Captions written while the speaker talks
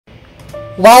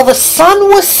While the sun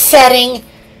was setting,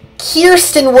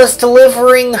 Kirsten was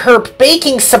delivering her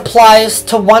baking supplies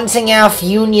to Wensinghoff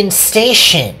Union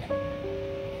Station.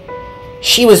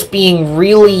 She was being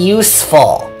really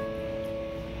useful.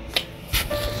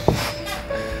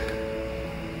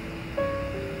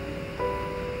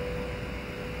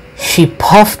 She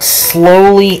puffed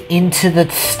slowly into the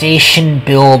station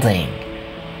building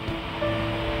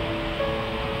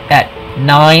at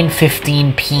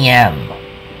 9:15 p.m.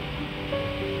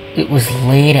 It was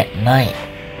late at night,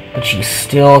 but she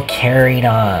still carried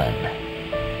on.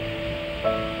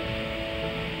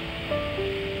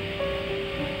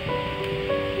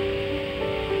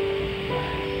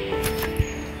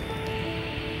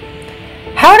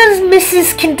 "How does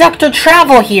Mrs. Conductor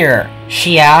travel here?"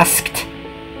 she asked.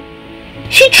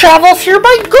 "She travels here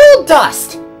by gold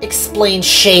dust," explained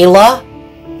Shayla.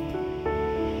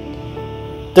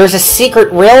 "There's a secret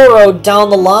railroad down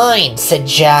the line," said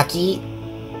Jackie.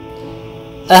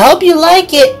 "I hope you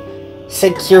like it,"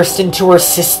 said Kirsten to her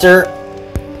sister.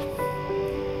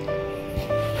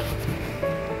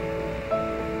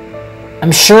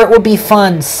 "I'm sure it will be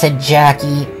fun," said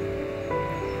Jackie.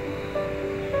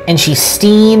 And she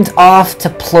steamed off to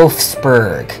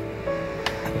Plofsburg.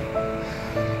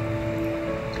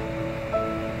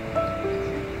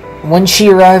 When she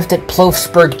arrived at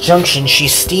Plofsburg Junction, she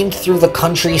steamed through the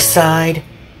countryside.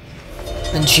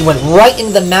 And she went right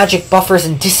into the magic buffers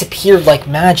and disappeared like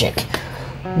magic.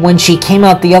 When she came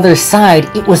out the other side,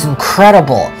 it was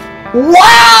incredible.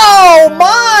 "Wow!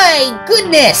 My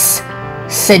goodness!"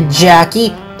 said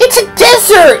Jackie. "It's a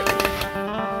desert!"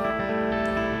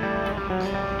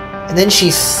 And then she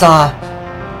saw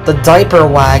the diaper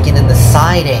wagon in the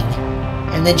siding.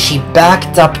 And then she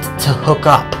backed up to hook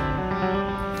up.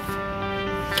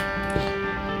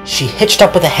 She hitched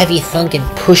up with a heavy thunk and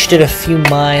pushed it a few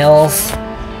miles.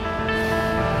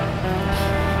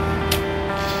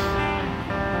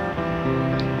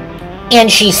 And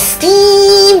she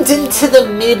steamed into the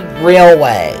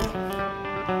mid-railway.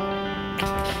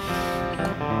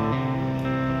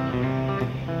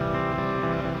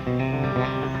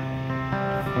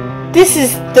 "This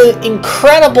is the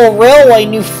incredible railway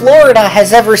New Florida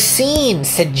has ever seen,"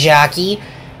 said Jackie,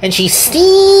 and she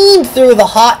steamed through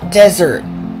the hot desert.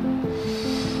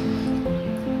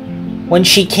 When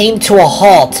she came to a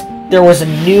halt, there was a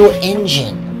new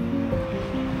engine.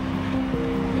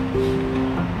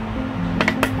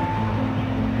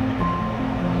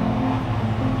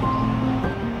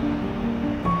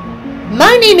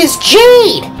 "My name is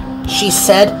Jade," she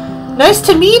said. "Nice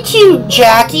to meet you,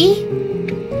 Jackie."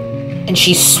 And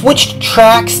she switched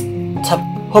tracks to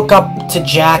hook up to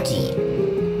Jackie.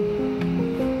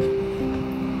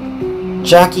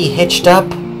 Jackie hitched up,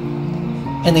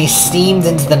 and they steamed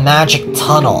into the magic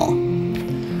tunnel.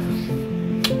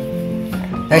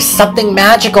 "There's something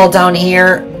magical down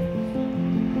here."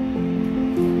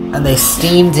 And they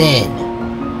steamed in.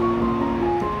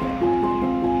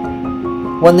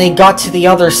 When they got to the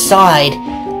other side,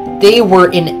 they were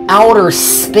in outer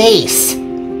space.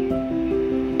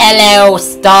 "Hello,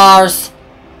 stars,"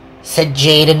 said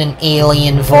Jade in an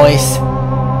alien voice.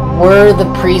 "We're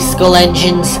the preschool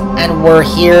engines, and we're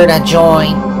here to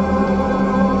join.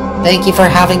 Thank you for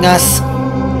having us."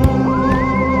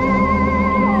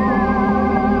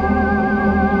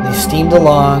 They steamed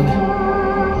along.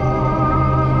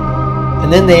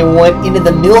 And then they went into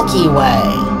the Milky Way.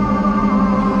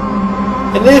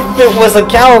 "And if it was a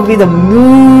cow, it would be the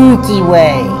Mookie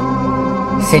Way,"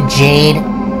 said Jade.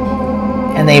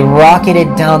 And they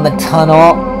rocketed down the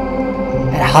tunnel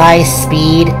at high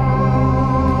speed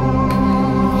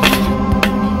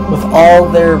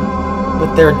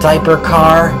with their diaper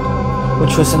car,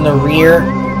 which was in the rear,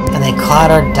 and they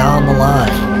clattered down the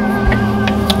line.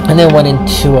 And they went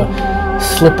into a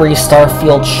slippery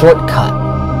Starfield shortcut.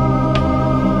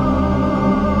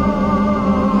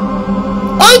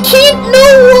 "I can't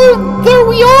know where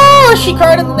we are!" she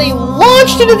cried, and they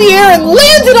launched into the air and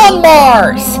landed on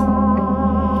Mars!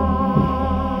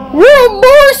 "We're a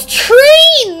Mars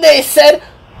train," they said.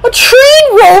 "A train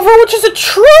rover, which is a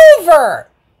trover!"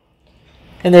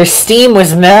 And their steam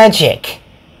was magic.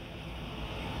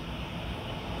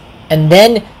 And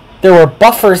then there were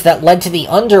buffers that led to the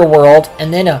underworld,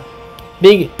 and then a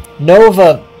big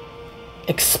nova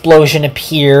explosion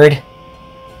appeared.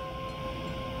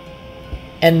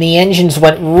 And the engines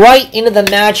went right into the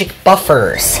magic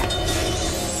buffers.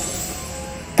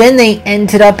 Then they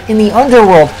ended up in the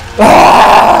underworld.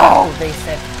 "Oh!" they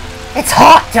said. "It's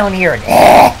hot down here."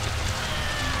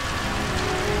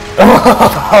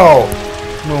 "Oh!"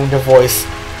 moaned a voice.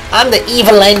 "I'm the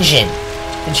evil engine."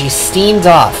 And she steamed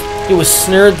off. It was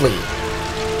Snurdly.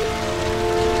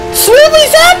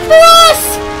 that for us?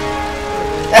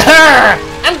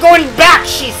 I'm going back,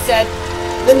 she said.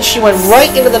 Then she went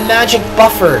right into the magic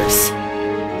buffers.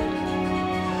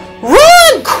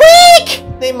 Run, quick!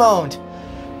 They moaned.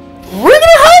 We're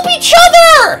gonna help each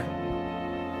other!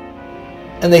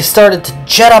 And they started to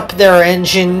jet up their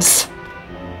engines.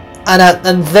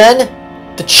 And then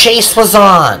the chase was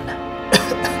on.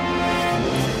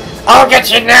 I'll get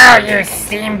you now, you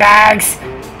steam bags,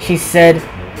 she said.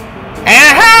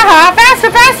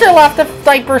 Faster, faster, laughed the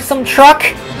diapersome truck.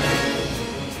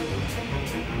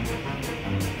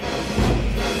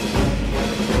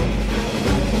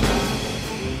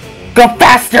 Go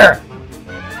faster!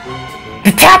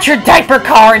 Detach your diaper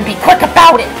car and be quick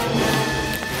about it!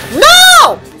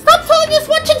 No! Stop telling us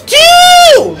what to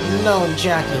do! moaned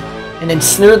Jackie. And then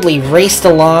Snurdly raced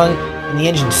along, and the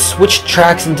engine switched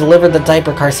tracks and delivered the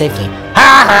diaper car safely. Ha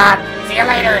ha! See you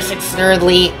later, said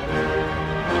Snurdly.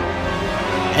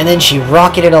 And then she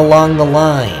rocketed along the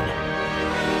line.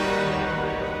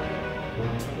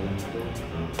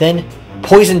 Then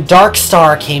Poison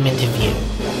Darkstar came into view.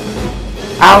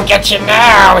 I'll get you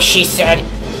now, she said,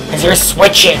 as you're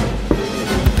switching.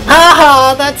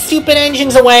 Haha, that stupid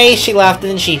engine's away, she laughed,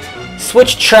 and then she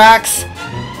switched tracks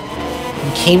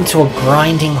and came to a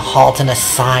grinding halt in a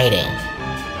siding.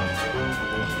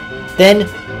 Then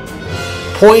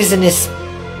Poison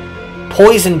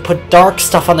put dark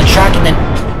stuff on the track, and then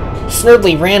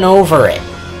Snurdly ran over it.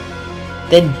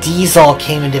 Then Diesel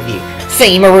came into view.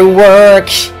 Samaru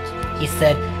works, he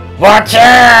said. Watch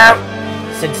out,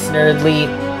 said Snurdly.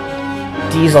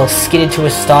 Diesel skidded to a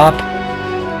stop,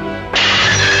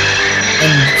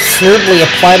 and Snurdly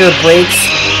applied her brakes,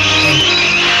 and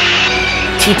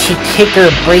TT Kicker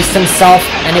braced himself,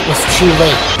 and it was too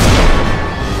late.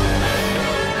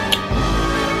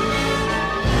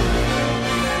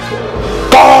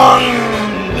 Bong!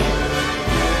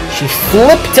 She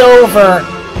flipped over,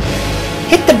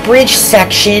 hit the bridge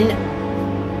section,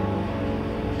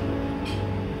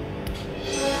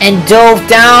 and dove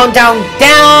down, down,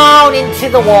 down into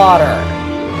the water.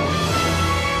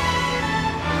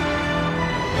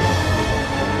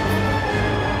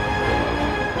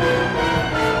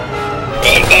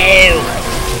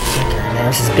 And there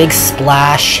was this big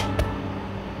splash,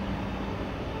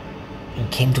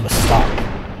 and came to a stop.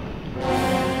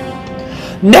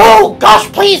 No!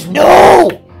 Gosh, please, no!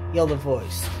 Yelled a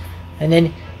voice. And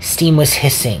then steam was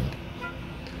hissing.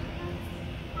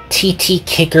 TT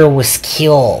Kicker was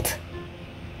killed.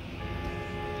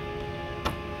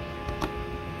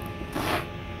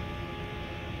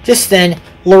 Just then,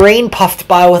 Lorraine puffed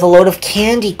by with a load of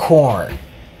candy corn.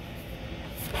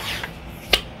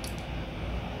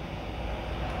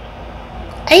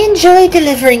 I enjoy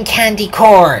delivering candy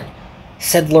corn,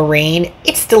 said Lorraine.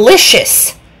 It's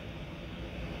delicious.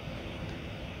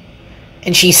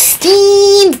 And she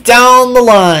steamed down the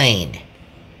line.